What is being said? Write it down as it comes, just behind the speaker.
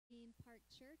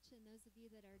Church, and those of you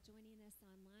that are joining us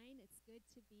online. It's good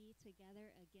to be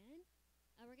together again.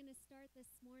 We're going to start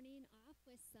this morning off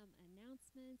with some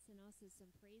announcements and also some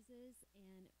praises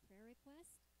and prayer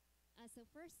requests. So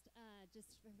first,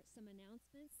 just for some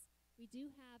announcements, we do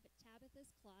have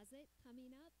Tabitha's Closet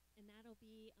coming up, and that'll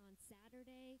be on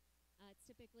Saturday. It's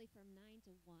typically from 9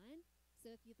 to 1.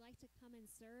 So if you'd like to come and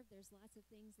serve, there's lots of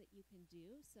things that you can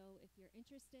do. So if you're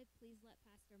interested, please let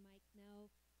Pastor Mike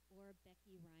know or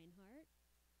Becky Reinhardt.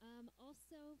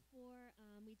 Also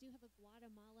we do have a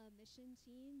Guatemala mission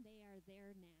team. They are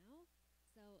there now.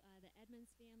 So the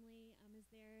Edmonds family is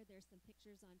there. There's some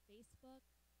pictures on Facebook.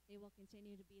 They will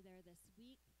continue to be there this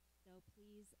week. So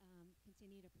please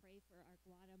continue to pray for our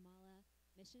Guatemala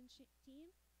mission team.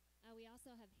 We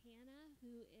also have Hannah,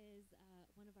 who is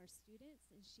one of our students,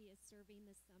 and she is serving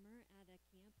this summer at a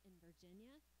camp in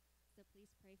Virginia. So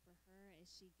please pray for her as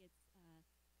she gets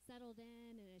settled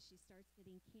in and as she starts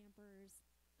getting campers.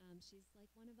 She's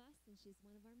like one of us, and she's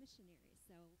one of our missionaries.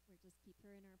 So we'll just keep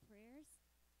her in our prayers.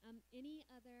 Any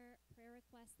other prayer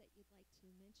requests that you'd like to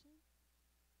mention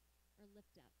or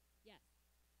lift up? Yes.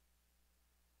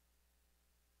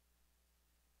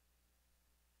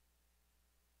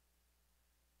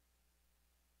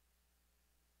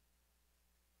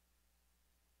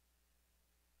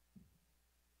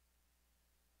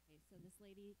 Okay, so this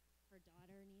lady, her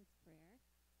daughter needs prayer.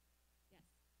 Yes.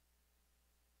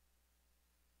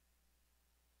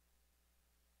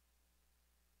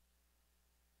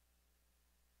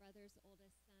 Brother's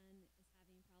oldest son is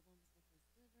having problems with his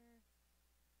liver.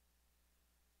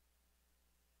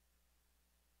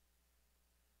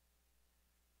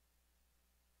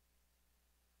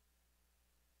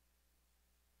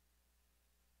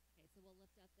 Okay, so we'll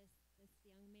lift up this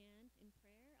young man in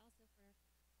prayer. Also for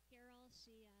Carol,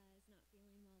 she is not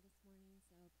feeling well this morning,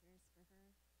 so prayers for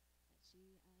her that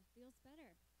she feels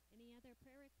better. Any other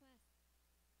prayer requests?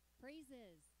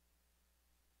 Praises.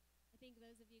 I think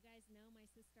those of you guys know my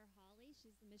sister Holly.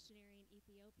 She's the missionary in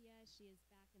Ethiopia. She is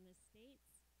back in the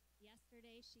States.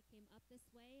 Yesterday, she came up this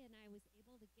way, and I was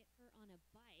able to get her on a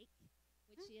bike,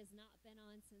 which she has not been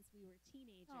on since we were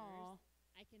teenagers. Aww.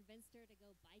 I convinced her to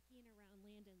go biking around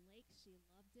Landon Lake. She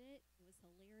loved it. It was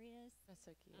hilarious. That's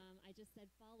so cute. I just said,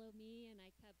 follow me, and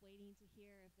I kept waiting to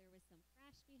hear if there was some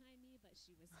crash behind me, but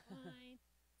she was fine.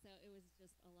 So it was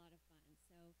just a lot of fun.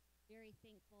 So very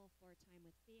thankful for time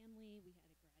with family. We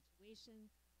had a graduation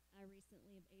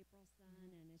recently of April's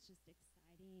son, and it's just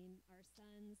exciting. Our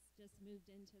sons just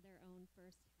moved into their own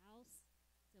first house.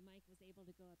 So Mike was able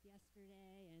to go up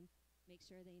yesterday and make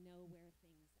sure they know where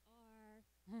things are.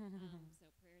 So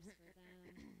prayers for them.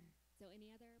 So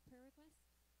any other prayer requests?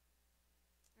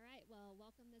 All right, well,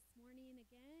 welcome this morning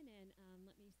again, and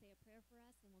let me say a prayer for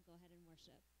us, and we'll go ahead and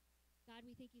worship. God,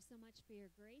 we thank you so much for your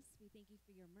grace. We thank you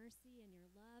for your mercy and your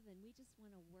love, and we just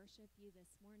want to worship you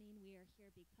this morning. We are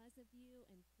here because of you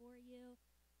and for you.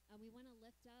 We want to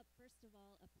lift up, first of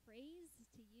all, a praise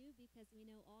to you because we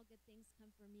know all good things come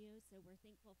from you, so we're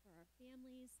thankful for our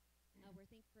families. We're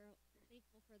thankful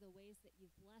for the ways that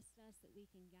you've blessed us, that we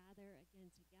can gather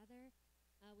again together.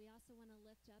 We also want to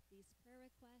lift up these prayer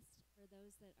requests for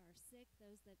those that are sick,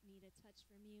 those that need a touch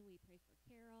from you. We pray for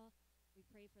Carol. We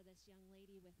pray for this young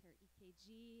lady with her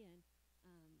EKG and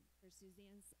for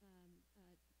Suzanne's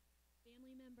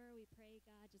family member. We pray,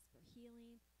 God, just for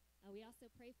healing. We also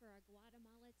pray for our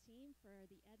Guatemala team, for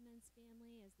the Edmonds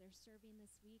family as they're serving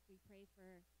this week. We pray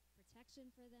for protection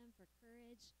for them, for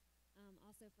courage.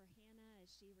 Also for Hannah as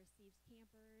she receives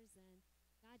campers. And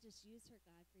God, just use her,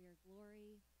 God, for your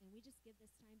glory. And we just give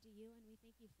this time to you, and we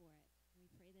thank you for it. And we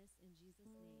pray this in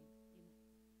Jesus' name.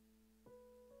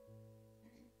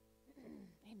 Amen.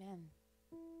 Amen.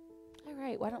 All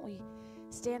right, why don't we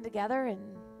stand together and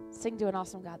sing to an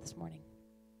awesome God this morning.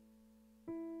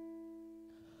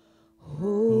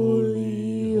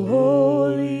 Holy,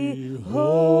 holy,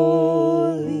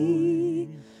 holy,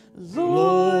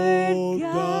 Lord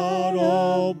God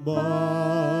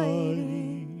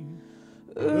Almighty,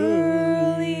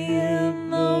 early in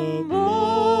the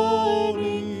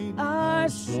morning our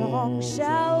song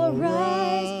shall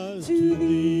rise to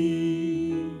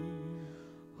thee.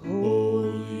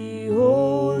 Holy,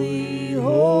 holy,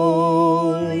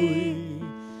 holy,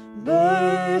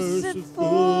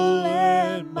 merciful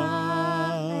and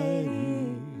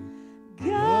mighty,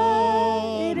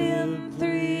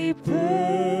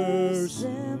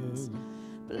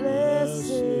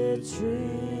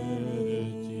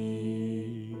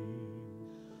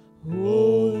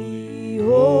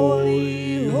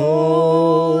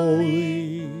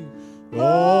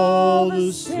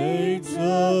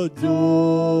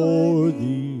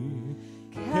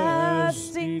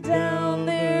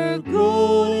 a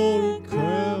golden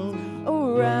crown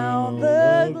around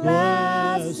the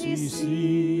glassy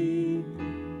sea.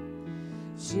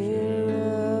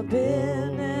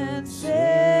 Cherubim and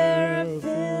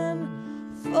seraphim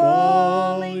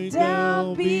falling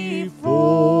down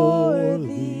before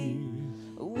thee,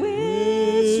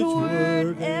 which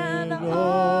word and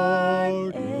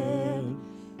art and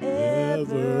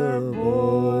evermore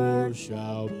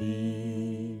shall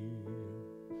be.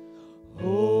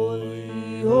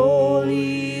 Holy,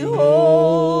 holy,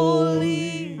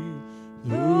 holy,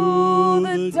 through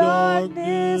the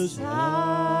darkness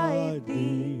hide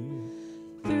thee,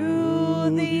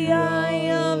 through the eye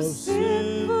of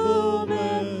sinful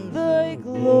men thy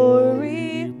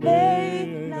glory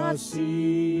may not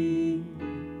see.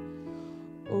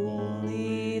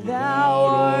 Only thou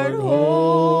art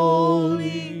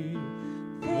holy,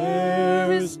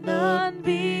 there is none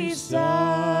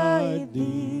beside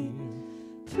thee,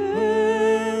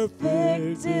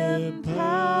 perfect in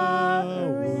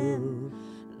power, in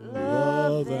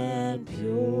love and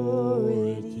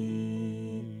purity.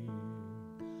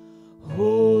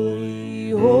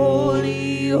 Holy,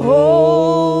 holy,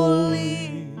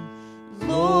 holy,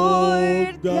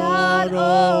 Lord God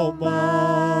Almighty,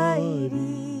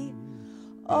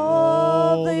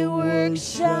 all thy works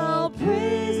shall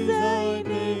praise thy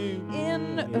name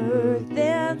in earth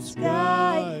and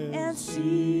sky and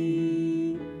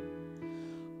sea.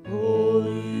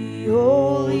 Holy,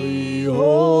 holy,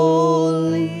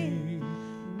 holy,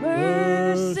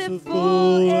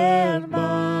 merciful and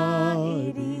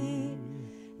mighty,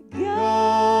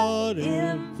 God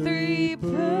in three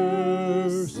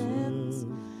persons,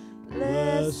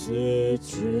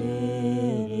 blessed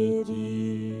Trinity.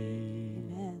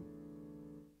 Amen.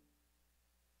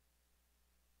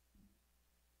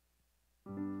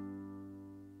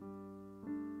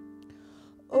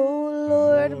 O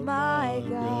Lord my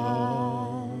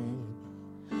God,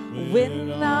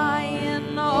 when I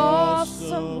in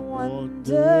awesome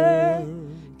wonder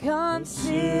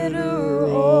consider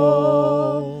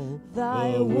all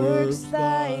thy works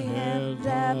thy hand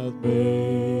hath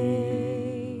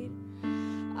made,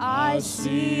 I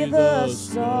see the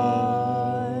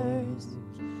stars,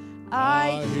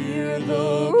 I hear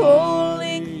the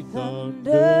rolling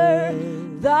thunder,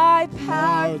 thy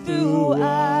power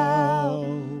throughout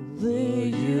the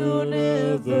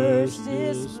universe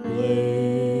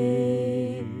displayed.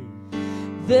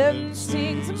 Then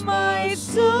sings my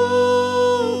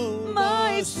soul,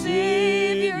 my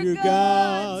Savior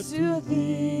God, to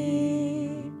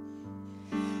thee.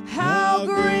 How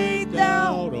great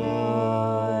thou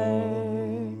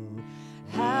art,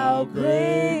 how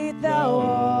great thou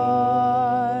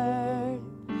art.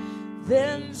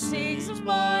 Then sings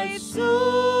my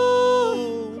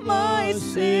soul, my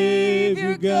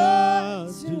Savior God,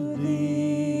 to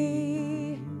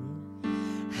thee.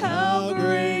 How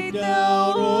great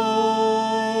thou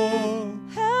art,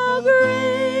 how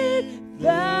great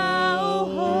thou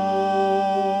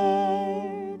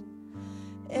art.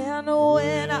 And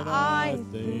when I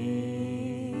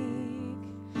think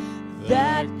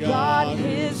that God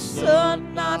his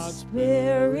Son not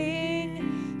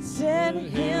sparing sent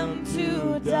him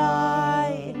to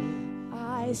die,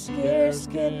 I scarce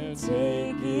can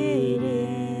take it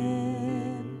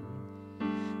in.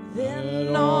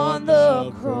 Then on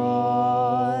the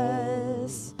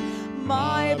cross,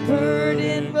 my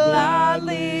burden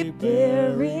gladly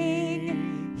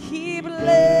bearing, he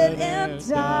bled and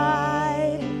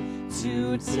died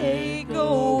to take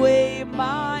away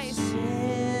my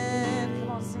sin.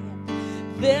 Come on, sing it.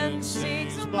 Then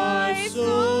sings my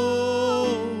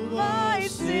soul, my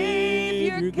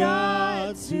Savior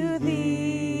God, to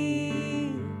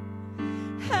thee.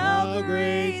 How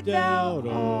great thou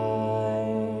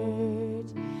art,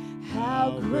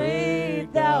 how great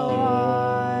thou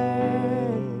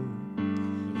art.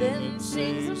 Then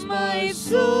sings my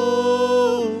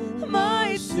soul,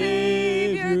 my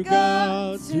Savior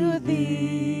God, to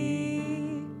thee.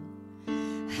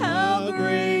 How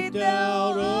great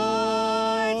thou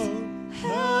art,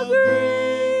 how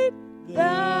great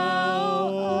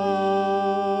thou art.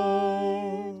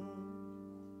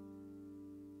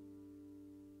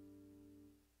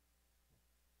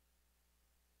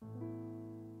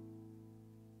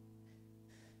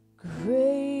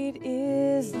 Great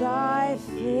is thy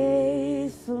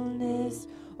faithfulness,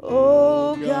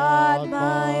 O God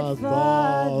my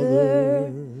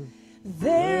Father.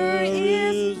 There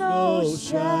is no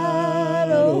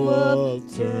shadow of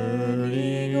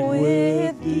turning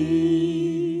with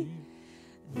thee.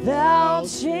 Thou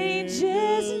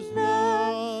changest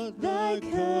not, thy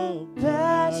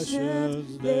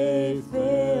compassions they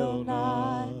fail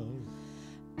not.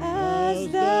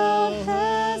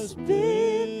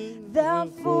 now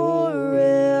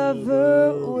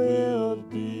forever will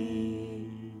be.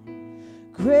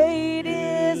 Great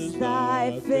is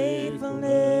thy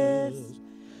faithfulness.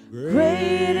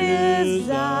 Great is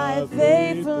thy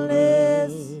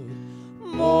faithfulness.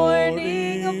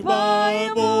 Morning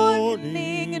by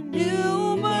morning,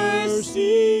 new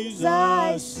mercies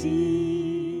I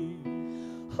see.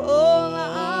 All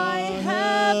I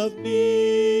have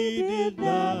needed,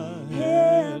 thy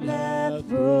hand hath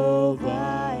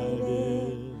provided.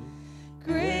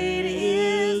 Great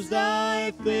is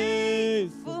thy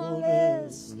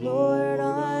faithfulness, Lord,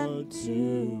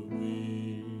 unto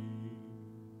me.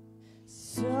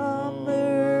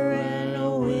 Summer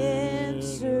and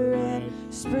winter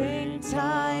and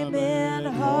springtime and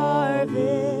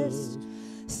harvest,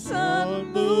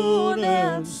 sun, moon,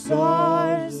 and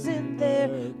stars in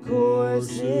their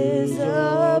courses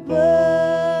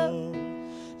above,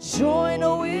 join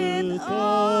with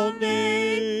all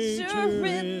nature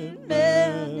in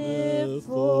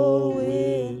manifold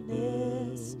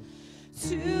witness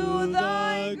to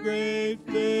thy great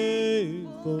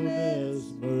faithfulness,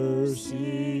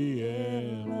 mercy,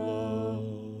 and love.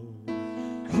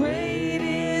 Great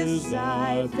is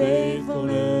thy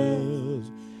faithfulness.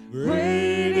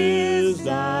 Great is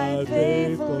thy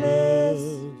faithfulness.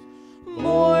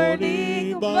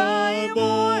 Morning by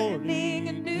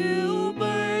morning, new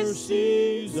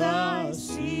mercies I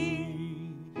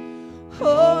see.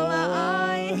 All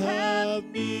I have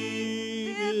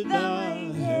needed,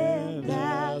 thy hand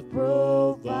hath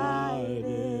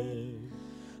provided.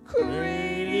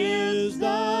 Great is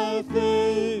thy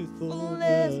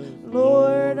faithfulness,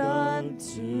 Lord,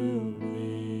 unto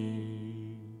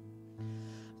me.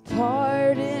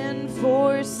 Pardon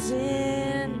for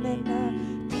sin and a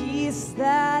peace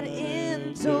that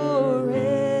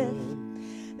endureth,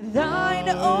 thine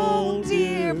own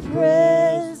dear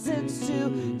presence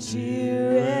to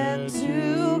cheer and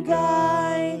to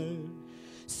guide,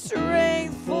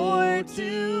 strength for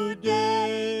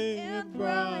today and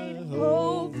bright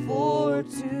hope for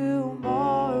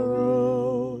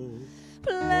tomorrow,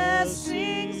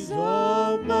 blessings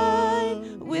all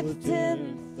mine with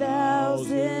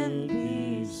 10,000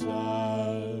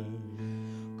 beside.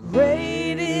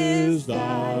 Great is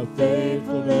thy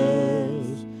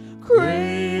faithfulness.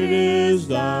 Great is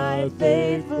thy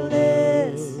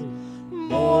faithfulness.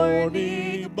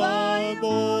 Morning by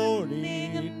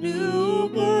morning, new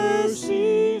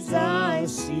mercies I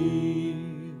see.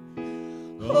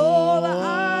 All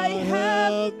I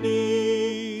have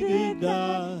needed,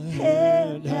 thy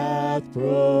hand hath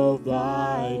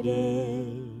provided.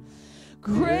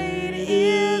 Great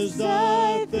is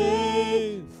thy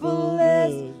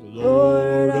faithfulness,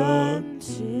 Lord,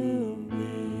 unto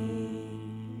me.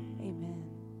 Amen.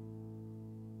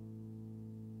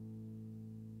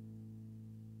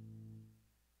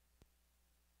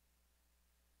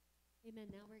 Amen.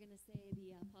 Now we're going to say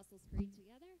the Apostles' Creed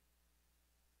together.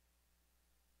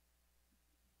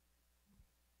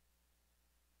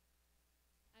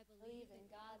 I Believe in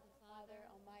God the Father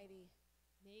Almighty,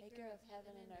 maker of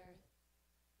heaven and earth,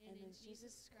 and in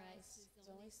Jesus Christ, his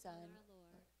only Son, our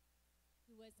Lord,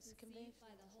 who was conceived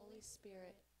by the Holy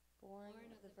Spirit,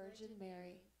 born of the Virgin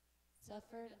Mary,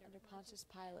 suffered under Pontius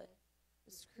Pilate,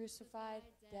 was crucified,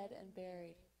 dead, and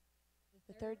buried.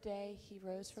 The third day he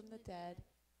rose from the dead.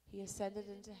 He ascended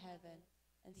into heaven,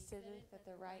 and sitteth at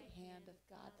the right hand of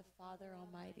God the Father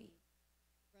Almighty.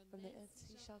 From thence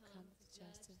he shall come to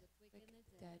judge the quick and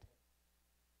the dead.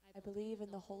 I believe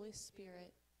in the Holy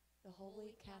Spirit, the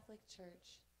holy Catholic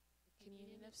Church, the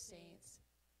communion of saints,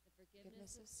 the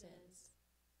forgiveness of sins,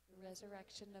 the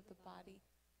resurrection of the body,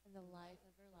 and the life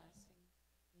everlasting.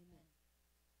 Amen.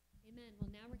 Amen.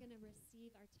 Well, now we're going to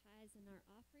receive our tithes and our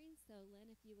offerings. So, Lynn,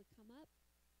 if you would come up.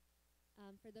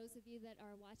 For those of you that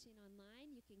are watching online,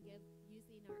 you can give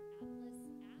using our Atlas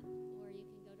app, or you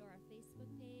can go to our Facebook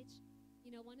page.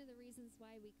 You know, one of the reasons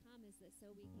why we come is that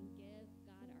so we can give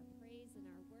God our praise and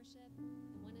our worship.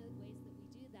 And one of the ways that we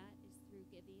do that is through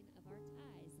giving of our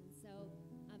tithes. And so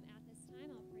at this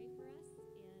time, I'll pray for us,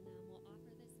 and we'll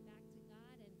offer this back to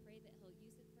God and pray that he'll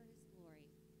use it for his glory.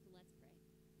 So let's pray.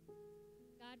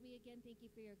 God, we again thank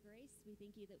you for your grace. We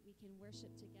thank you that we can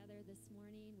worship together this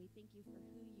morning. We thank you for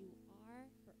who you are,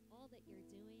 for all that you're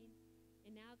doing.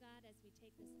 And now, God, as we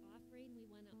take this offering, we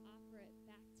want to offer it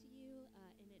back to you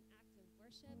in an act of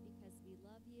worship, because we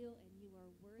love you and you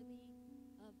are worthy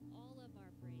of all of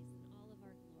our praise and all of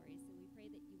our glory. So we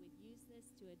pray that you would use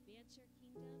this to advance your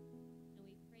kingdom, and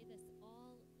we pray this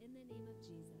all in the name of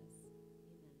Jesus.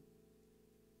 Amen.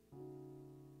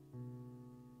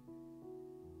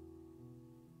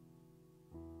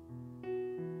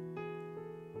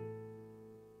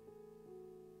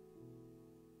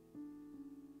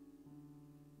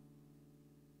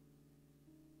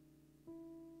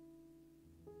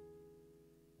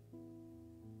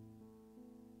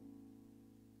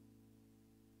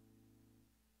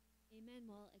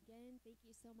 everyone. Well, again, thank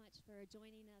you so much for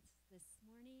joining us this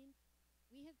morning.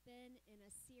 We have been in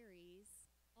a series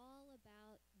all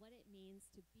about what it means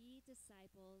to be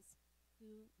disciples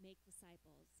who make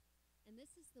disciples. And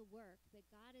this is the work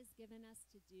that God has given us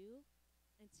to do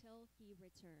until he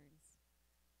returns.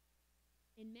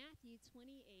 In Matthew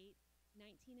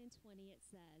 28:19 and 20, it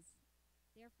says,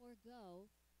 "Therefore go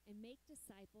and make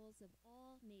disciples of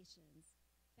all nations,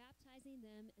 baptizing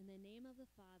them in the name of the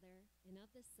Father and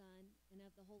of the Son and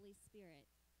of the Holy Spirit,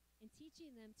 and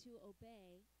teaching them to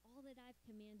obey all that I've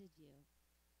commanded you.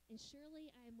 And surely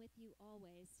I am with you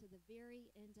always to the very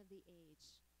end of the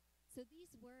age." So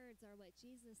these words are what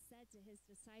Jesus said to his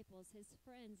disciples, his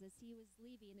friends, as he was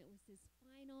leaving. It was his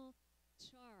final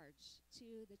charge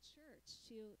to the church,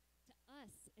 to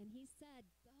us. And he said,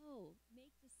 go,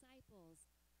 make disciples,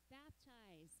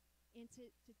 baptize, and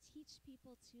to teach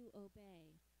people to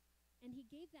obey. And he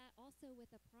gave that also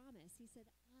with a promise. He said,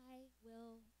 I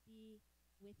will be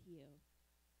with you.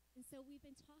 And so we've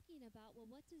been talking about, well,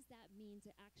 what does that mean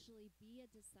to actually be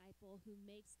a disciple who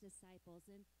makes disciples?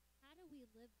 And how do we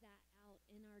live that out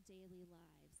in our daily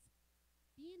lives?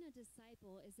 Being a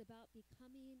disciple is about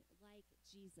becoming like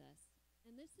Jesus.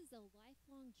 And this is a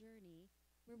lifelong journey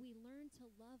where we learn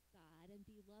to love God and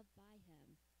be loved by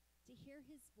him, to hear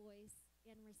his voice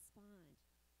and respond.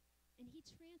 And he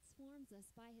transforms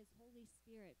us by his Holy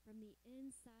Spirit from the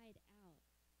inside out.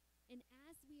 And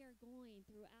as we are going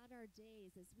throughout our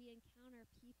days, as we encounter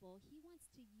people, he wants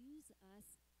to use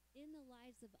us in the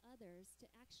lives of others to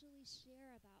actually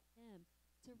share about him,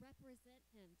 to represent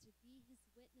him, to be his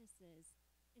witnesses,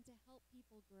 and to help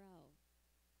people grow.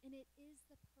 And it is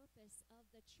the purpose of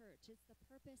the church. It's the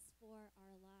purpose for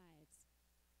our lives.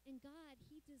 And God,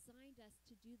 he designed us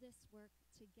to do this work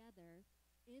together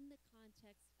in the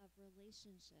context of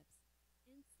relationships,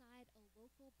 inside a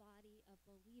local body of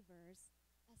believers,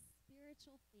 a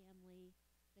spiritual family,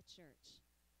 the church.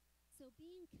 So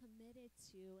being committed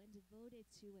to and devoted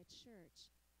to a church,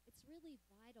 it's really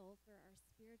vital for our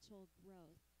spiritual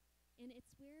growth. And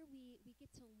it's where we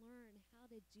get to learn how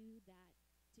to do that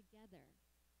together.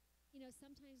 You know,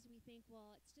 sometimes we think,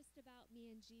 well, it's just about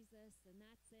me and Jesus and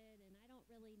that's it, and I don't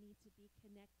really need to be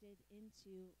connected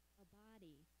into a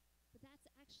body. But that's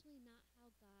actually not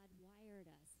how God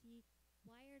wired us. He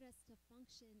wired us to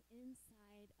function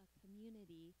inside a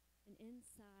community and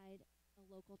inside a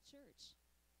local church.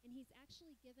 And he's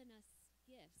actually given us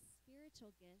gifts,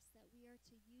 spiritual gifts, that we are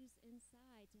to use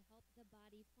inside to help the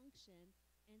body function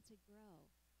and to grow.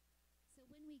 So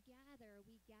when we gather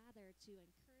to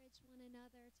encourage one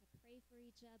another, to pray for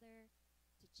each other,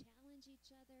 to challenge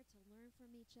each other, to learn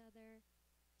from each other,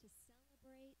 to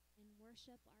celebrate and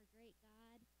worship our great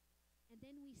God. And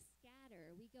then we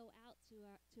scatter. We go out to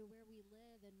where we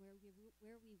live and where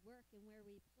we work and where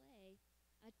we play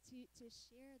to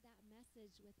share that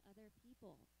message with other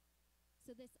people.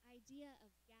 So this idea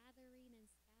of gathering and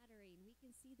scattering, we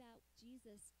can see that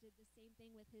Jesus did the same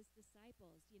thing with his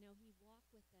disciples. You know, he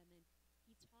walked with them and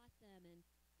he taught them. And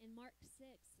in Mark 6,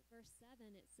 verse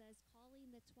 7, it says, calling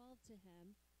the 12 to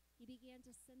him, he began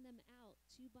to send them out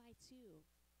 2 by 2,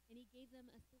 and he gave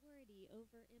them authority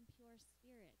over impure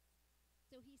spirits.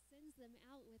 So he sends them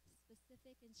out with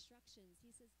specific instructions.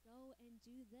 He says, go and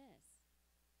do this.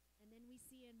 And then we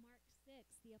see in Mark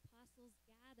 6, the apostles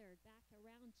gathered back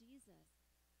around Jesus,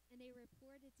 and they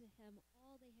reported to him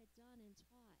all they had done and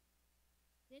taught.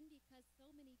 Then because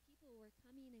so many people were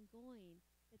coming and going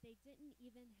that they didn't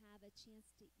even have a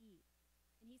chance to eat.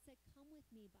 And he said, come with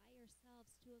me by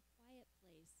yourselves to a quiet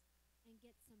place and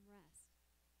get some rest.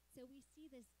 So we see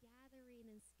this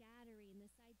gathering and scattering,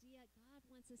 this idea God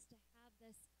wants us to have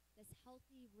this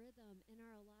healthy rhythm in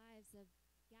our lives of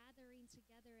gathering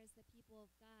together as the people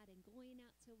of God and going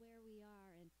out to where we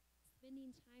are and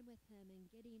spending time with him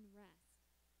and getting rest.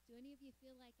 Do any of you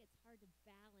feel like it's hard to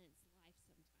balance life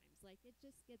sometimes? Like it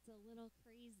just gets a little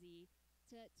crazy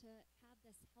to have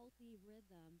this healthy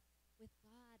rhythm with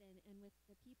God and with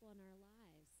the people in our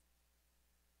lives.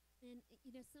 And, you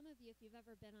know, some of you, if you've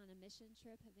ever been on a mission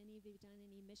trip, have any of you done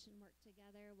any mission work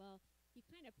together? Well, you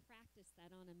kind of practice that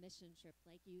on a mission trip.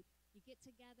 Like you get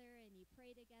together and you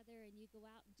pray together and you go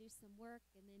out and do some work,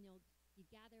 and then you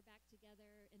gather back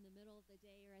together in the middle of the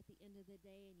day or at the end of the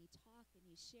day, and you talk and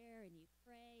you share and you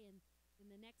pray, and then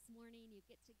the next morning you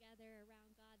get together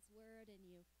around God's word and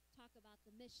you talk about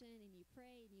the mission and you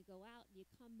pray and you go out and you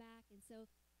come back. And so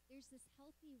there's this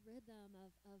healthy rhythm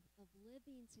of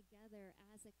living together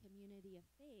as a community of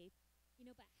faith, you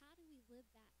know, but how do we live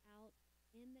that out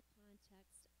in the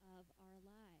context of our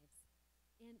lives?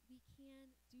 And we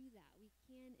can do that. We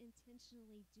can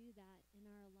intentionally do that in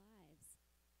our lives.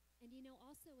 And, you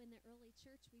Also in the early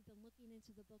church, we've been looking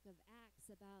into the book of Acts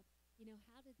about,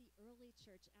 how did the early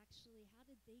church actually, how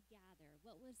did they gather?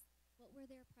 What were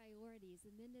their priorities?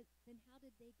 And then how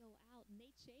did they go out? And they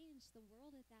changed the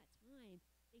world at that time.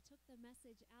 They took the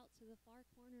message out to the far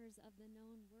corners of the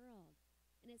known world.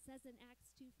 And it says in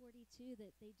Acts 2:42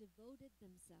 that they devoted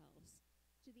themselves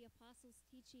to the apostles'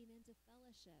 teaching and to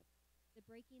fellowship, the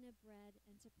breaking of bread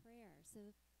and to prayer.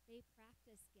 So they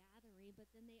practiced gathering, but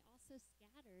then they also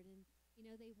scattered, and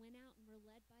they went out and were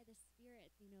led by the Spirit.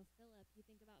 Philip, you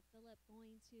think about Philip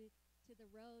going to the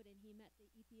road, and he met the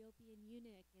Ethiopian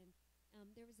eunuch, and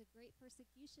there was a great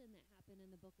persecution that happened in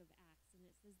the book of Acts, and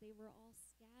it says they were all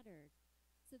scattered.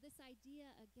 So this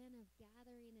idea, again, of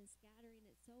gathering and scattering,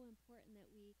 it's so important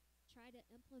that we try to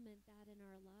implement that in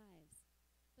our lives.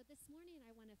 But this morning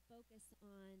I want to focus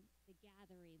on the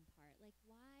gathering part. Like,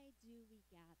 why do we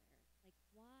gather? Like,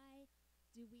 why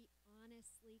do we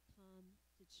honestly come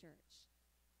to church?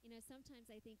 Sometimes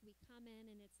I think we come in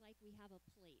and it's like we have a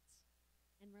plate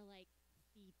and we're like,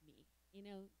 feed me.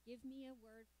 Give me a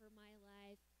word for my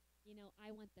life. I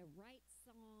want the right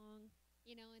song.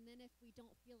 And then if we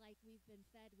don't feel like we've been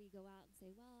fed, we go out and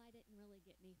say, well, I didn't really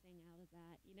get anything out of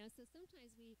that. So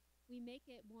sometimes we make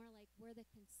it more like we're the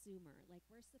consumer. Like,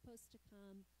 we're supposed to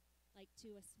come like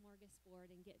to a smorgasbord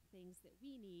and get things that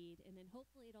we need, and then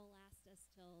hopefully it'll last us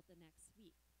till the next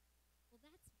week. Well,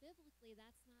 that's biblically,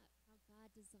 that's not how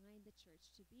God designed the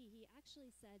church to be. He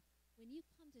actually said, when you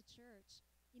come to church,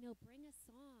 bring a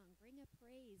song, bring a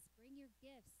praise, bring your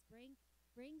gifts, bring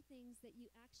things that you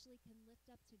actually can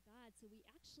lift up to God. So we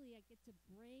actually get to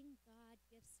bring God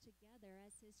gifts together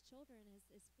as his children, as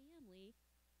his family,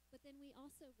 but then we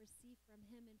also receive from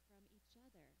him and from each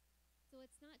other. So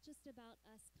it's not just about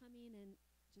us coming and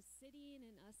just sitting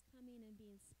and us coming and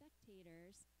being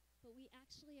spectators, but we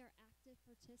actually are active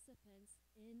participants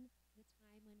in the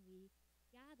time when we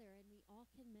gather, and we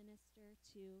all can minister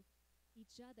to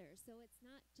each other. So it's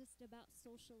not just about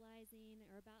socializing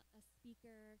or about a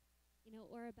speaker,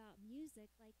 or about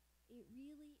music. Like, it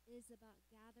really is about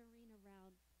gathering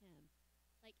around him.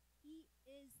 Like, he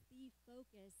is the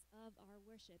focus of our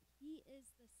worship. He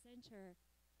is the center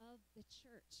of the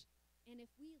church. And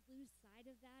if we lose sight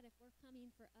of that, if we're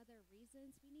coming for other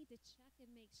reasons, we need to check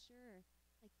and make sure,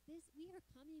 like, we are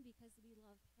coming because we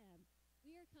love him.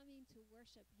 We are coming to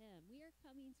worship him. We are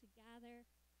coming to gather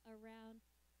around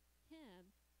him,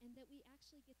 and that we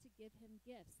actually get to give him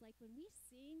gifts. Like, when we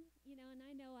sing, and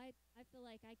I know I feel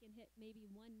like I can hit maybe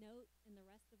one note and the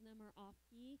rest of them are off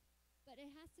key, but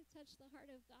it has to touch the heart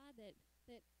of God that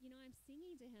I'm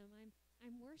singing to him,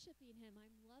 I'm worshiping him,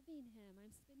 I'm loving him,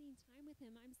 I'm spending time with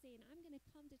him, I'm saying I'm going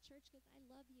to come to church because I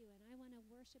love you and I want to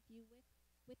worship you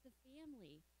with the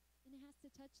family. And it has to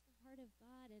touch the heart of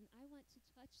God, and I want to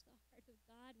touch the heart of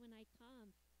God when I come,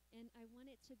 and I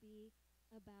want it to be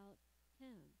about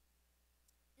him.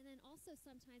 And then also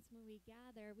sometimes when we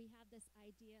gather, we have this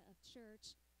idea of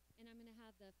church, and I'm going to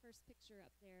have the first picture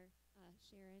up there,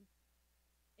 Sharon,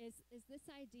 is this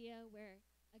idea where,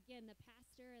 again, the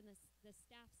pastor and the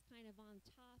staff's kind of on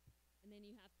top, and then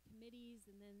you have committees,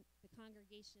 and then the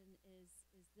congregation is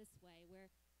this way, where,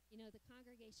 the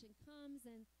congregation comes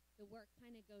and the work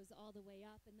kind of goes all the way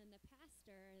up, and then the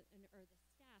pastor or the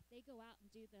staff, they go out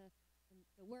and do the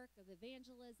work of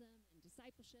evangelism and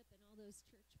discipleship and all those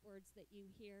church words that you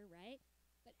hear, right?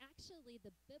 But actually,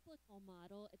 the biblical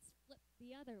model, it's flipped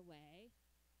the other way,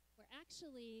 where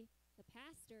actually the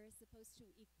pastor is supposed to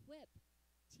equip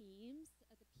teams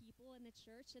of the people in the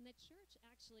church, and the church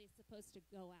actually is supposed to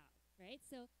go out, right?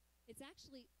 So it's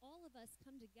actually all of us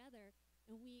come together,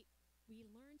 and we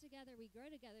learn together, we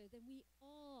grow together, then we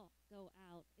all go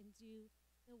out and do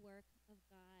the work of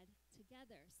God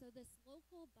together. So this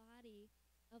local body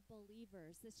of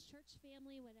believers, this church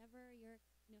family, whatever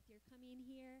if you're coming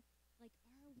here, like,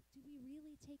 do we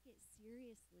really take it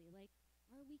seriously? Like,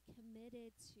 are we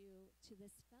committed to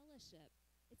this fellowship?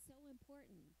 It's so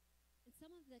important. And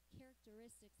some of the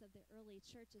characteristics of the early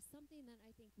church is something that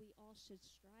I think we all should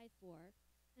strive for.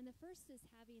 And the first is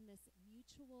having this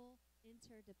mutual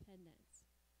interdependence.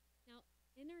 Now,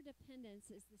 interdependence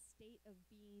is the state of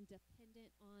being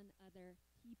dependent on other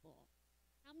people.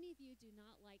 How many of you do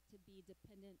not like to be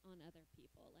dependent on other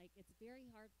people? Like, it's very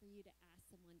hard for you to ask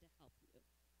someone to help you.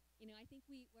 I think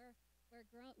we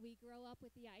grow up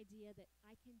with the idea that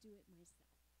I can do it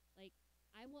myself. Like,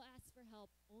 I will ask for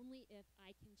help only if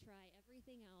I can try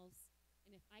everything else,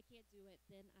 and if I can't do it,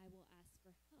 then I will ask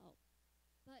for help.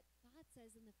 But God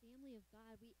says in the family of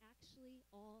God, we actually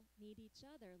all need each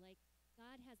other. Like,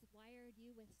 God has wired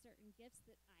you with certain gifts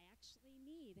that I actually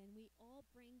need, and we all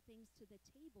bring things to the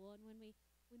table. And when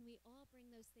we all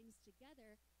bring those things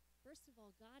together, first of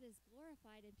all, God is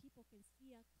glorified and people can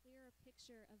see a clearer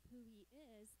picture of who he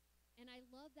is. And I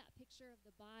love that picture of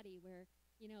the body where,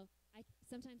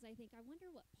 sometimes I think, I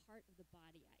wonder what part of the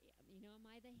body I am. Am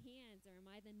I the hands or am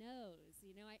I the nose?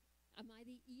 Am I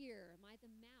the ear? Am I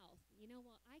the mouth?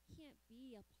 Well, I can't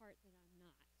be a part that I'm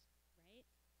not, right?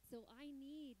 So I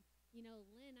need,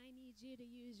 Lynn, I need you to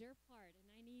use your part,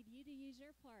 and I need you to use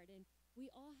your part. And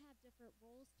we all have different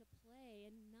roles to play,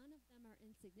 and none of them are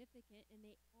insignificant, and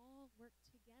they all work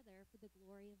together for the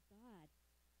glory of God.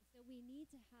 So we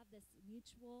need to have this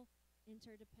mutual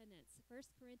interdependence.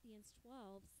 1 Corinthians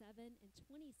 12:7 and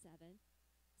 27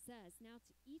 says, "Now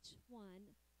to each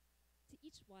one,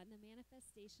 the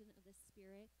manifestation of the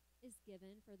Spirit is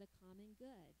given for the common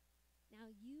good. Now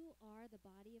you are the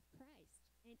body of Christ,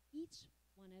 and each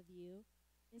one of you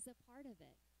is a part of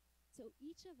it. So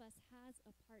each of us has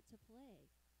a part to play."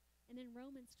 And then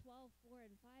Romans 12:4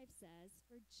 and 5 says,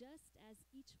 "For just as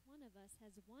each one of us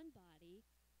has one body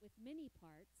with many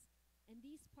parts, and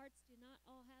these parts do not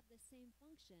all have the same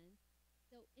function,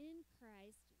 so in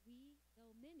Christ we,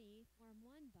 though many, form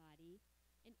one body,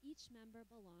 and each member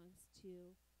belongs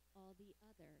to all the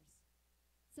others."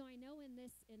 So I know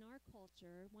in our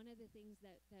culture, one of the things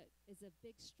that is a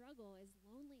big struggle is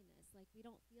loneliness. Like, we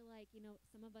don't feel like,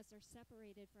 some of us are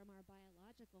separated from our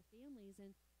biological families,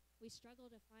 and we struggle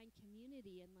to find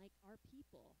community and like our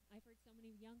people. I've heard so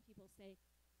many young people say,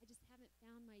 "I just haven't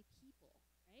found my people,"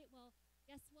 right? Well,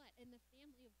 guess what? In the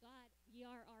family of God, we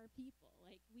are our people.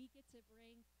 Like, we get to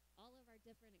bring all of our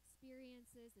different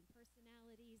experiences and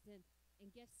personalities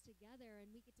and gifts together,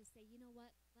 and we get to say, you know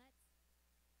what,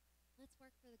 let's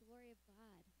work for the glory of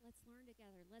God. Let's learn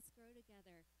together. Let's grow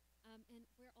together. And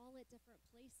we're all at different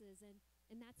places,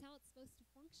 and that's how it's supposed to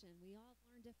function. We all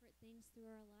learn different things through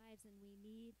our lives, and we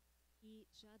need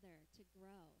each other to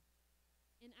grow.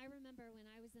 And I remember when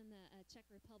I was in the Czech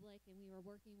Republic, and we were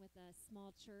working with a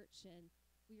small church, and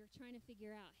we were trying to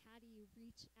figure out, how do you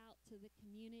reach out to the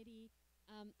community?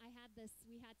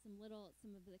 We had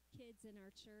some of the kids in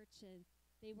our church, and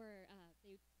they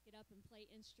get up and play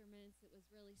instruments. It was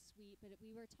really sweet. But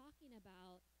we were talking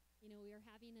about, we were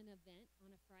having an event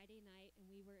on a Friday night, and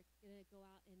we were going to go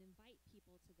out and invite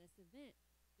people to this event,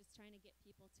 just trying to get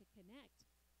people to connect.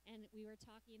 And we were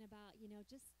talking about,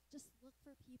 just look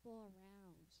for people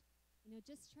around.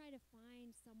 Just try to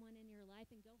find someone in your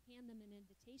life and go hand them an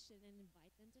invitation and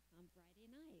invite them to come Friday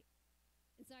night.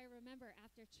 And so I remember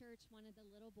after church, one of the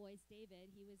little boys, David,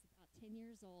 he was about 10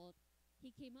 years old, he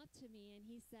came up to me and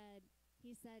he said,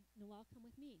 "Noelle, come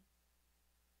with me."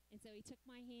 And so he took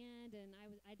my hand, and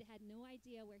I had no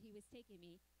idea where he was taking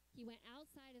me. He went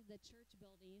outside of the church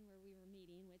building where we were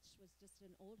meeting, which was just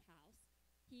an old house.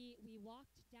 We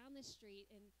walked down the street,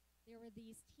 and there were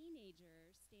these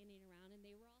teenagers standing around, and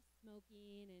they were all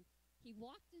smoking, and he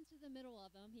walked into the middle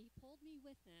of them. He pulled me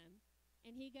with him,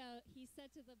 and he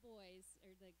said to the boys,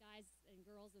 or the guys and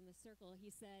girls in the circle,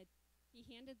 he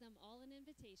handed them all an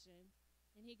invitation,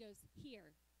 and he goes,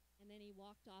 "Here." And then he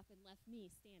walked off and left me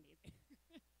standing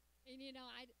there. And,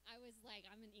 I was like,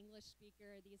 I'm an English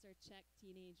speaker. These are Czech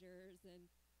teenagers. And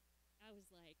I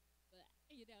was like,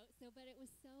 but it was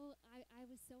I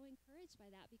was so encouraged by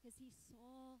that, because he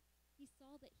saw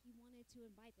that he wanted to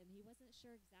invite them. He wasn't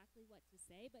sure exactly what to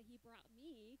say, but he brought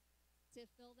me to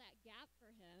fill that gap for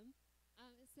him.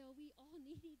 So we all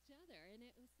need each other, and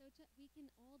it was we can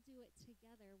all do it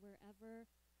together wherever,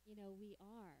 we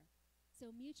are.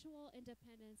 So mutual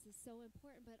independence is so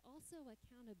important, but also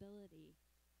accountability.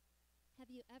 Have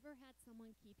you ever had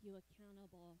someone keep you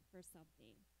accountable for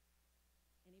something?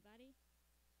 Anybody?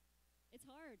 It's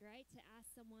hard, right, to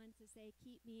ask someone to say,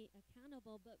 "Keep me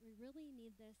accountable," but we really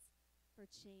need this for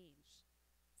change.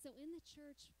 So in the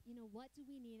church, what do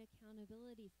we need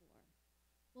accountability for?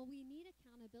 Well, we need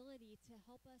accountability to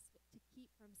help us to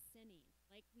keep from sinning.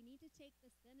 Like, we need to take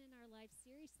the sin in our life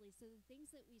seriously. So the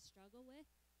things that we struggle with,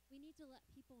 we need to let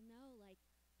people know, like,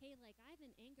 hey, like, I have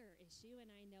an anger issue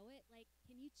and I know it. Like,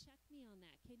 can you check me on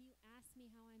that? Can you ask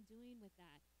me how I'm doing with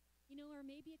that? Or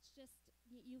maybe it's just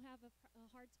you have a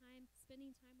hard time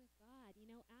spending time with God.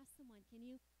 Ask someone, can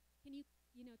you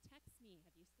text me?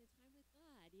 Have you spent time with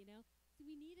God? So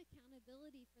we need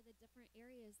accountability for the different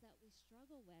areas that we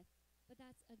struggle with. But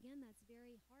that's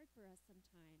very hard for us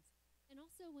sometimes. And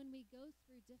also, when we go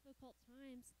through difficult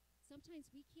times, sometimes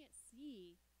we can't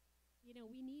see,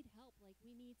 we need help. Like,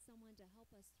 we need someone to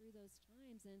help us through those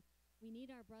times. And we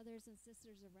need our brothers and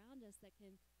sisters around us that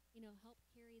can, help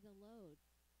carry the load.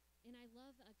 And I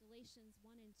love Galatians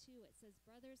 1 and 2. It says,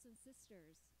 "Brothers and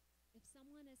sisters, if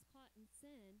someone is caught in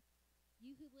sin,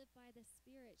 you who live by the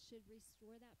Spirit should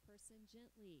restore that person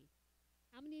gently.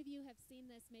 How many of you have seen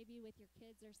this maybe with your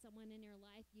kids or someone in your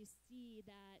life? You see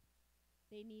that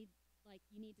they need, like,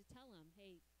 you need to tell them,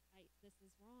 hey, this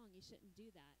is wrong. You shouldn't do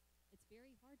that. It's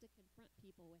very hard to confront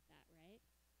people with that, right?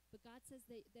 But God says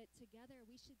that together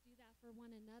we should do that for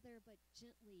one another, but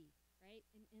gently, right?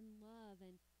 In love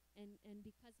and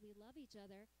because we love each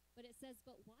other. But it says,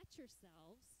 but watch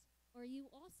yourselves, or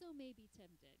you also may be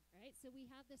tempted, right? So we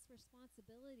have this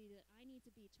responsibility that I need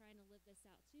to be trying to live this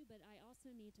out too, but I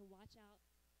also need to watch out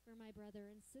for my brother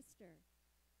and sister.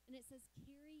 And it says,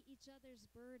 carry each other's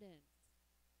burdens,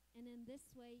 and in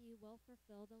this way you will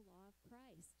fulfill the law of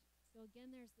Christ. So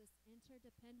again, there's this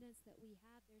interdependence that we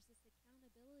have. There's this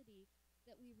accountability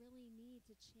that we really need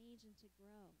to change and to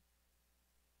grow.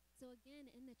 So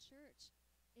again, in the church,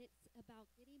 it's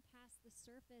about getting past the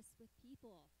surface with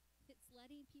people. It's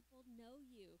letting people know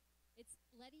you. It's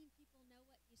letting people know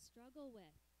what you struggle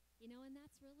with. You know, and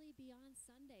that's really beyond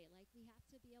Sunday. Like, we have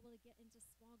to be able to get into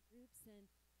small groups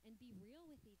and be real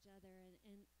with each other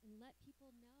and let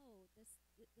people know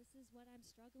this is what I'm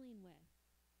struggling with.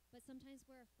 But sometimes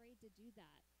we're afraid to do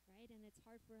that, right? And it's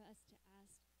hard for us to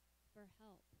ask for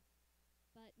help.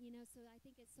 But, you know, so I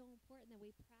think it's so important that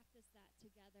we practice that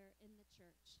together in the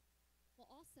church. Well,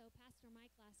 also, Pastor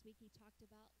Mike last week, he talked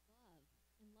about love.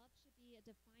 And love should be a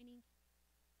defining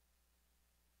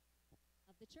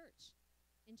of the church.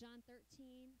 In John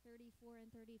 13:34 and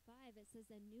 35, it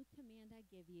says, "A new command I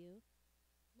give you,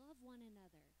 love one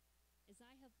another. As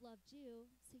I have loved you,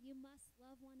 so you must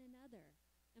love one another.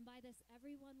 And by this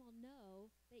everyone will know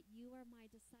that you are my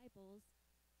disciples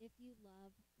if you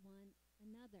love one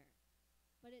another."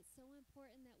 But it's so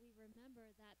important that we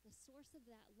remember that the source of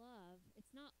that love,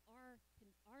 it's not our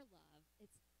love,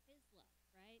 it's his love,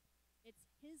 right? It's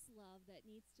his love that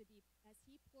needs to be, as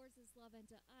he pours his love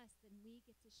into us, then we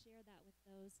get to share that with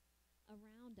those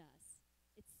around us.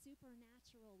 It's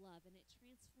supernatural love, and it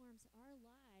transforms our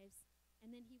lives, and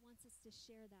then he wants us to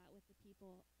share that with the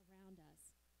people around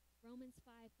us. Romans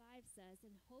 5:5 says,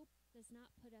 "And hope does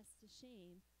not put us to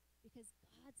shame, because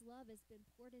God's love has been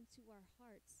poured into our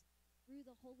hearts through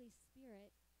the Holy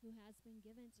Spirit who has been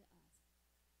given to us."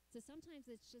 So sometimes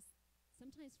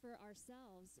for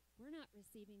ourselves, we're not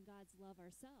receiving God's love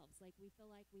ourselves. Like, we feel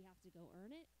like we have to go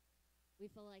earn it. We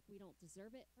feel like we don't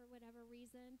deserve it for whatever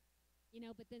reason. You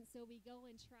know, but then so we go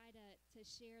and try to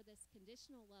share this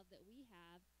conditional love that we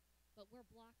have, but we're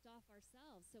blocked off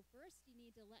ourselves. So first you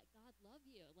need to let God love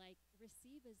you, like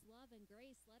receive his love and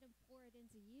grace, let him pour it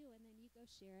into you, and then you go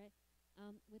share it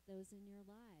with those in your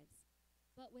lives.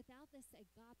 But without this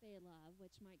agape love,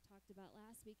 which Mike talked about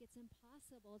last week, it's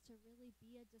impossible to really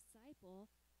be a disciple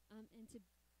and to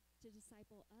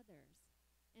disciple others.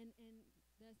 And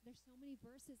there's so many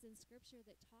verses in Scripture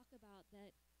that talk about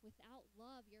that without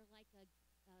love, you're like a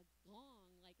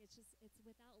gong. Like, it's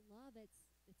without love, it's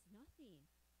nothing.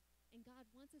 And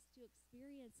God wants us to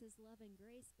experience his love and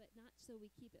grace, but not so we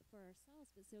keep it for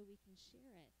ourselves, but so we can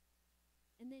share it.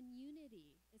 And then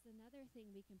unity is another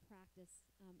thing we can practice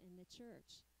in the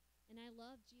church. And I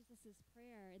love Jesus'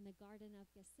 prayer in the Garden of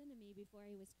Gethsemane before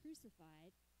he was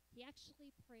crucified. He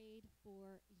actually prayed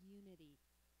for unity.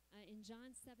 In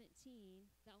John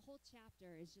 17, that whole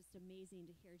chapter is just amazing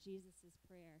to hear Jesus'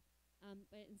 prayer.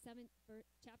 But in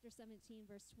chapter 17,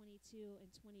 verse 22 and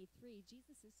 23,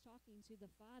 Jesus is talking to the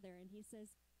Father, and he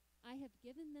says, "I have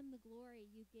given them the glory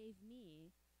you gave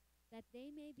me, that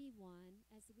they may be one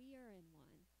as we are in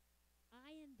one,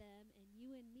 I in them and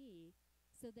you in me,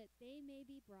 so that they may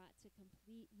be brought to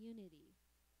complete unity.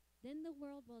 Then the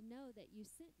world will know that you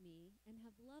sent me and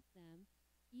have loved them,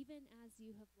 even as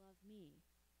you have loved me."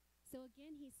 So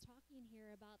again, he's talking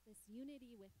here about this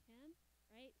unity with him,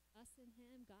 right? Us and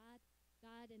him,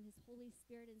 God and his Holy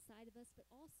Spirit inside of us, but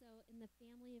also in the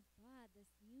family of God,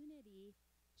 this unity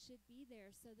should be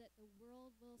there so that the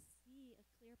world will see a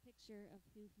clear picture of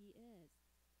who he is.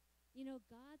 You know,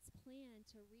 God's plan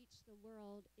to reach the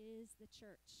world is the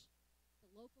church, the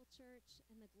local church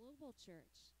and the global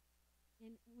church.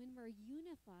 And when we're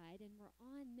unified and we're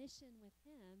on mission with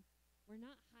him, we're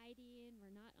not hiding, we're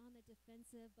not on the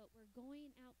defensive, but we're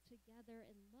going out together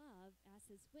in love as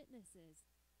his witnesses,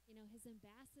 you know, his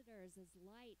ambassadors, as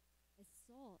light, as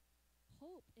salt,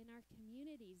 hope in our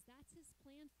communities. That's his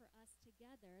plan for us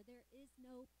together. There is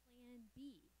no plan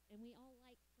B. And we all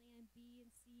like plan B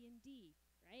and C and D,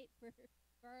 right? For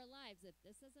our lives. If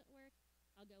this doesn't work,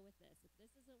 I'll go with this. If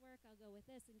this doesn't work, I'll go with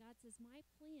this. And God says, my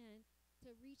plan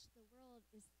to reach the world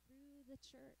is through the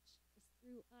church, is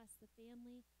through us, the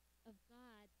family of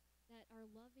God, that are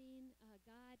loving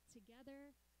God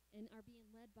together and are being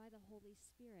led by the Holy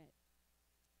Spirit.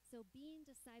 So being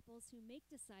disciples who make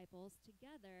disciples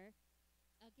together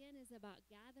again, is about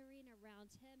gathering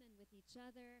around him and with each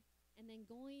other, and then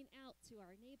going out to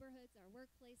our neighborhoods, our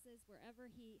workplaces, wherever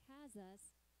he has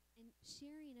us, and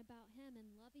sharing about him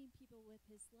and loving people with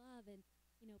his love, and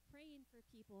praying for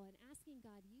people and asking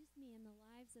God, use me in the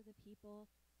lives of the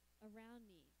people around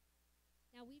me.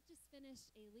 Now, we've just finished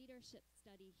a leadership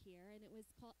study here, and it was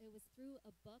through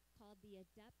a book called The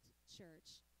Adept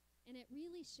Church, and it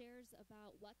really shares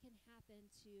about what can happen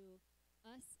to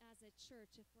us as a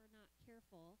church if we're not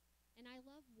careful. And I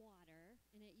love water,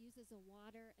 and it uses a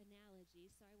water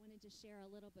analogy, so I wanted to share a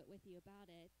little bit with you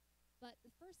about it. But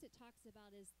the first it talks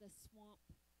about is the swamp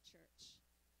church.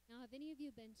 Now, have any of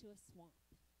you been to a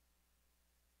swamp?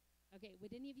 Okay,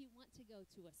 would any of you want to go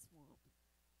to a swamp?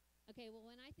 Okay, well,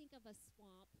 when I think of a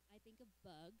swamp, I think of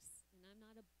bugs, and I'm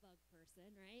not a bug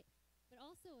person, right? But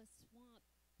also a swamp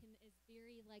is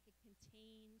very like a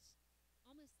contained,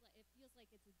 almost like it feels like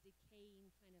it's a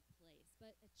decaying kind of place.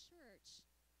 But a church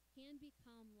can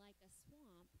become like a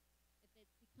swamp if it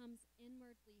becomes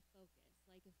inwardly focused.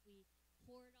 Like if we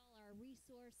hoard all our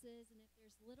resources, and if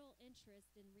there's little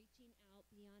interest in reaching out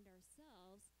beyond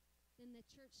ourselves, then the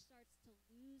church starts to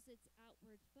lose its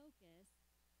outward focus,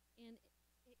 and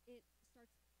it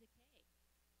starts to decay.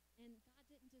 And God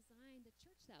didn't design the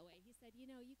church that way. He said, you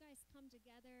guys come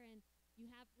together and you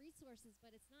have resources,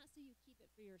 but it's not so you keep it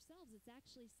for yourselves. It's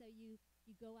actually so you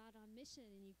go out on mission,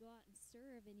 and you go out and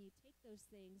serve, and you take those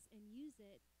things and use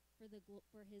it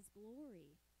for his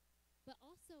glory. But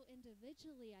also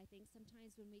individually, I think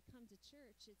sometimes when we come to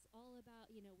church, it's all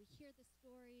about, we hear the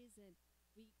stories and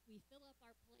we fill up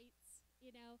our plates,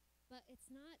 but it's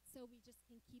not so we just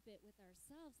can keep it with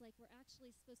ourselves. Like, we're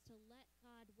actually supposed to let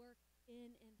God work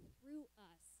in and through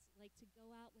us, like to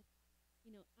go out with,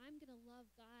 I'm going to love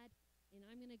God, and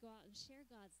I'm going to go out and share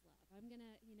God's love. I'm going to,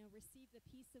 receive the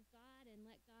peace of God and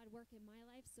let God work in my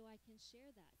life so I can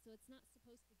share that. So it's not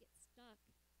supposed to get stuck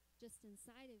just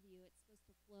inside of you. It's supposed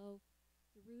to flow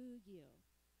through you.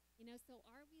 So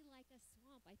are we like a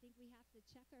swamp? I think we have to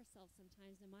check ourselves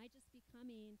sometimes. Am I just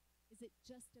is it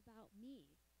just about me?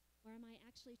 Or am I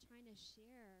actually trying to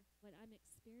share what I'm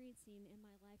experiencing in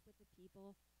my life with the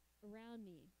people around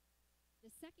me?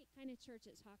 The second kind of church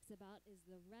it talks about is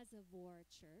the reservoir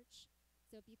church.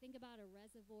 So if you think about a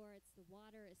reservoir, it's the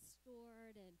water is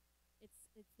stored, and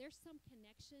there's some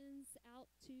connections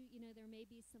out to, there may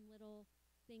be some little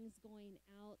things going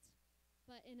out.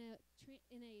 But in a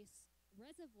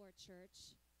reservoir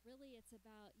church, really it's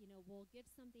about, we'll give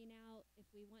something out if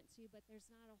we want to, but there's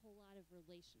not a whole lot of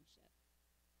relationship.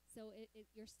 So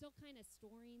you're still kind of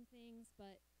storing things,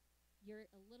 but you're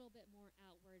a little bit more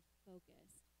outward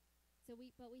focused. But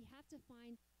we have to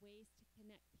find ways to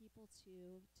connect people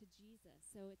to Jesus.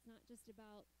 So it's not just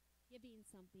about giving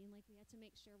something. Like, we have to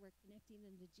make sure we're connecting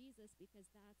them to Jesus,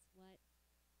 because that's what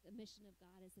the mission of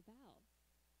God is about.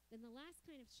 Then the last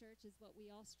kind of church is what we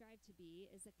all strive to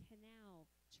be, is a canal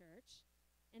church.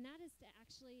 And that is to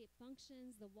actually, it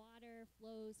functions, the water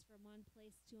flows from one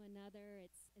place to another.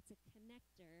 It's a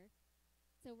connector.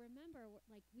 So remember,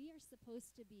 we are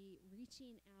supposed to be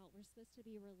reaching out. We're supposed to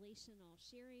be relational,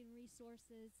 sharing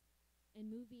resources and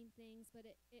moving things. But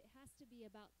it has to be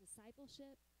about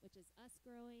discipleship, which is us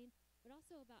growing, but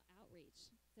also about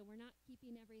outreach. So we're not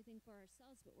keeping everything for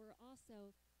ourselves, but we're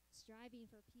also striving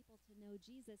for people to know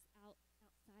Jesus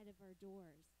outside of our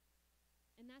doors.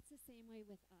 And that's the same way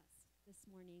with us this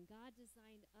morning. God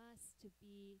designed us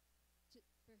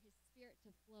for his Spirit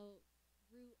to flow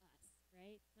through us,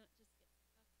 right? Not just get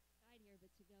stuck inside here,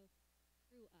 but to go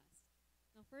through us.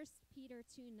 Now, 1 Peter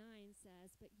 2:9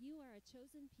 says, "But you are a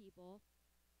chosen people,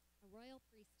 a royal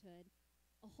priesthood,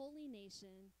 a holy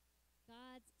nation,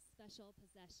 God's special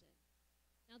possession."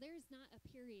 Now, there's not a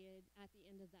period at the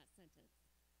end of that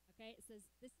sentence. Okay, it says,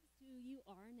 this is who you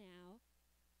are now.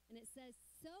 And it says,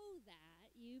 so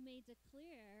that you may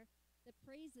declare the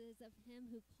praises of him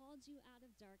who called you out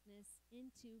of darkness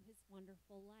into his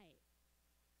wonderful light.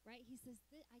 Right? He says,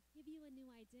 I give you a new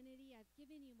identity. I've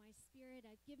given you my Spirit.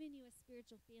 I've given you a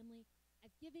spiritual family.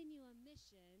 I've given you a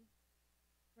mission,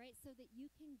 right? So that you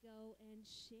can go and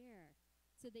share,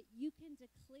 so that you can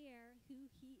declare who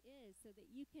he is, so that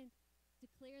you can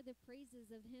declare the praises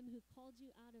of him who called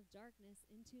you out of darkness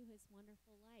into his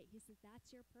wonderful light. He says,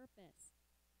 that's your purpose.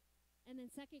 And then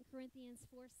 2 Corinthians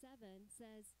 4:7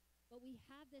 says, but we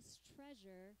have this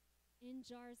treasure in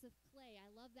jars of clay.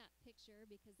 I love that picture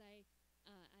because I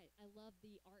love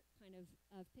the art kind of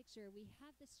picture. We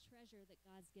have this treasure that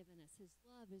God's given us, his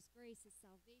love, his grace, his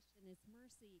salvation, his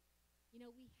mercy.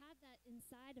 We have that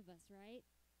inside of us, right?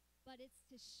 But it's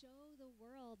to show the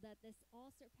world that this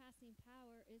all-surpassing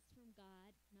power is from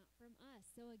God, not from us.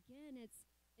 So again,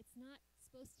 it's not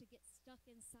supposed to get stuck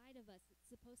inside of us.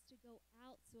 It's supposed to go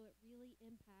out so it really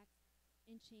impacts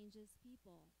and changes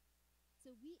people.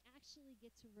 So we actually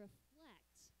get to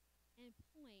reflect and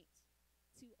point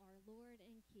to our Lord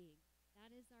and King.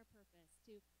 That is our purpose,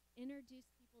 to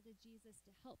introduce people to Jesus,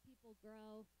 to help people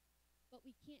grow. But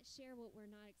we can't share what we're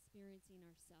not experiencing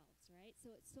ourselves, right?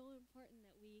 So it's so important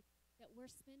that we're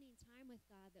spending time with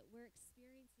God, that we're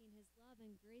experiencing his love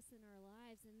and grace in our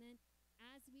lives. And then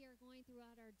as we are going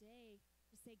throughout our day,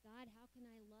 to say, God, how can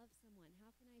I love someone?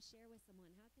 How can I share with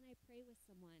someone? How can I pray with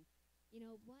someone? You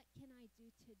know, what can I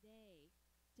do today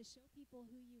to show people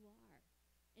who you are?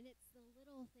 And it's the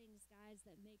little things, guys,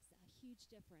 that makes a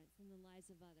huge difference in the lives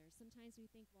of others. Sometimes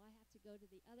we think, well, I have to go to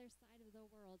the other side of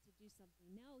the world to do something.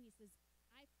 No, he says,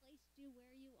 I placed you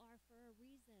where you are for a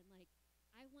reason. Like,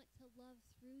 I want to love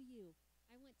through you.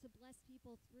 I want to bless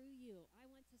people through you. I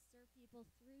want to serve people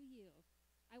through you.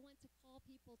 I want to call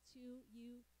people to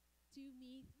you, to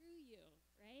me through you,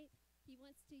 right? He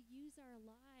wants to use our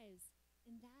lives,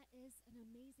 and that is an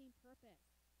amazing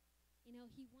purpose. You know,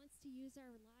 he wants to use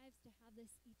our lives to have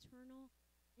this eternal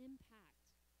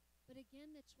impact. But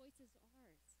again, the choice is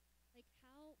ours. Like,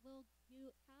 how will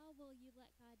you let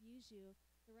God use you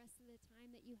the rest of the time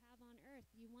that you have on earth?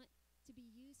 You want to be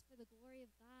used for the glory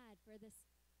of God, for this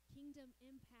kingdom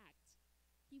impact.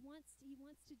 He wants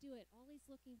to do it. All he's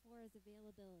looking for is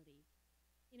availability.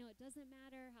 You know, it doesn't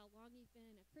matter how long you've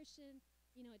been a Christian.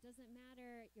 You know, it doesn't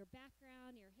matter your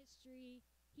background, your history.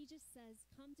 He just says,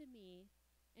 come to me.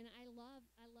 And I love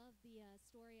the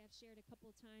story I've shared a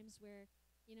couple of times where,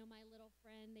 you know, my little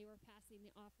friend, they were passing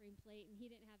the offering plate, and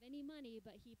he didn't have any money,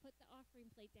 but he put the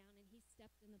offering plate down, and he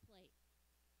stepped in the plate.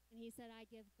 And he said, I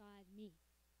give God me.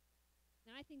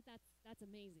 Now, I think that's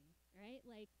amazing, right?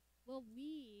 Like, will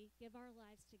we give our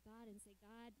lives to God and say,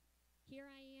 God, here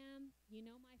I am. You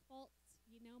know my faults.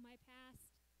 You know my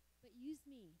past. But use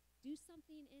me. Do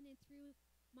something in and through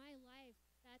my life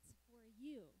that's for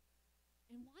you.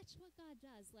 And watch what God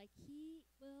does. Like, he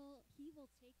will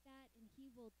take that, and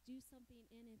he will do something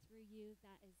in and through you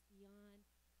that is beyond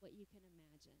what you can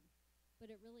imagine. But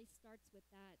it really starts with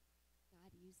that,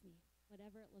 God, use me,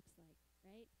 whatever it looks like,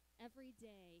 right? Every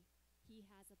day, he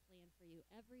has a plan for you.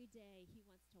 Every day, he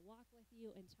wants to walk with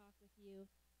you and talk with you.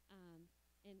 And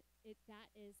that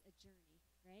is a journey,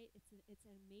 right? It's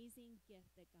an amazing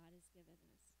gift that God has given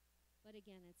us. But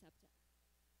again, it's up to us.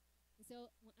 And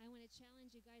so I want to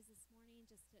challenge you guys this morning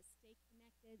just to stay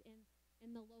connected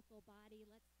in the local body.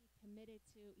 Let's be committed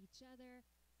to each other.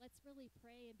 Let's really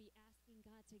pray and be asking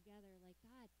God together, like,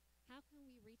 God, how can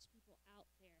we reach people out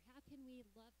there? How can we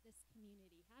love this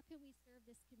community? How can we serve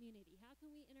this community? How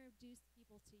can we introduce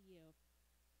people to you?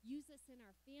 Use us in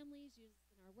our families, use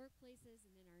us in our workplaces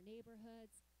and in our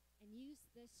neighborhoods, and use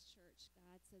this church,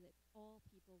 God, so that all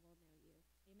people will know you.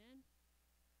 Amen?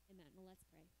 Amen. Well, let's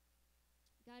pray.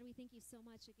 God, we thank you so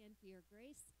much again for your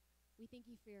grace. We thank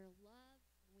you for your love.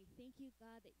 And we thank you,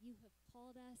 God, that you have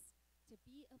called us to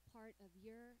be a part of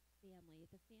your family,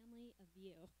 the family of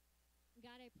you.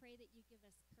 God, I pray that you give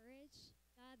us courage,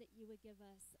 God, that you would give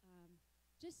us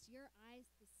just your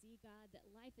eyes to see, God, that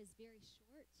life is very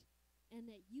short and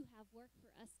that you have work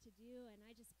for us to do. And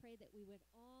I just pray that we would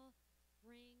all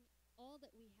bring all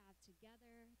that we have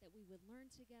together, that we would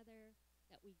learn together,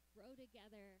 that we grow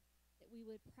together, that we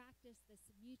would practice this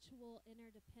mutual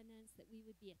interdependence, that we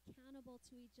would be accountable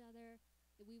to each other,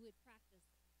 that we would practice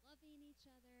loving each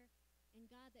other, and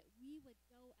God, that we would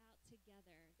go out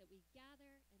together, that we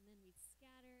gather and then we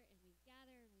scatter and we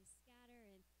gather and we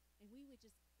scatter, and we would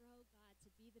just grow, God,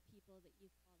 to be the people that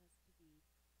you've called us to be.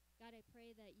 God, I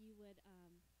pray that you would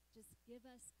just give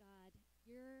us, God,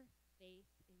 your faith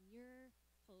and your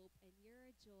hope and your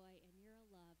joy and your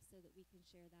love so that we can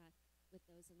share that with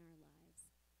those in our lives.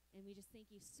 And we just thank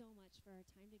you so much for our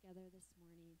time together this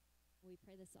morning. And we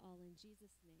pray this all in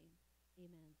Jesus' name.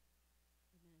 Amen.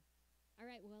 Amen. All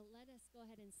right, well, let us go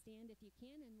ahead and stand if you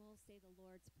can, and we'll say the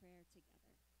Lord's Prayer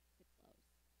together to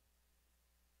close.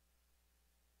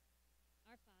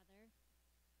 Our Father,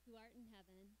 who art in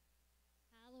heaven,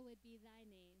 hallowed be thy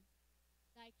name.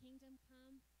 Thy kingdom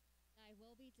come, thy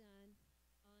will be done,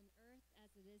 on earth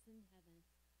as it is in heaven.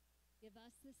 Give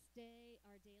us this day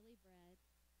our daily bread,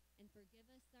 and forgive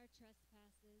us our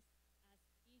trespasses, as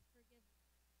we forgive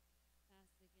those who trespass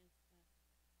against us.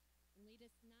 And lead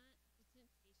us not into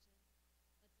temptation,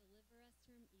 but deliver us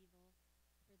from evil.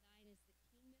 For thine is the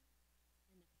kingdom,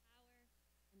 and the power,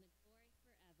 and the glory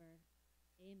forever.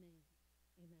 Amen.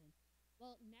 Amen.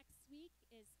 Well, next week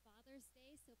is Father's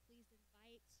Day, so please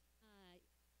invite the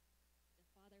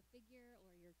father figure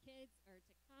or your kids or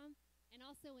to come. And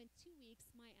also in 2 weeks,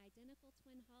 my identical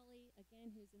twin Holly, again,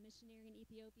 Lynn, who's a missionary in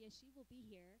Ethiopia, she will be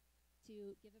here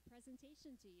to give a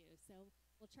presentation to you. So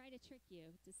we'll try to trick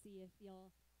you to see if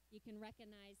you can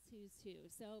recognize who's who.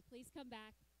 So please come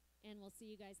back, and we'll see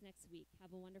you guys next week.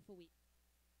 Have a wonderful week.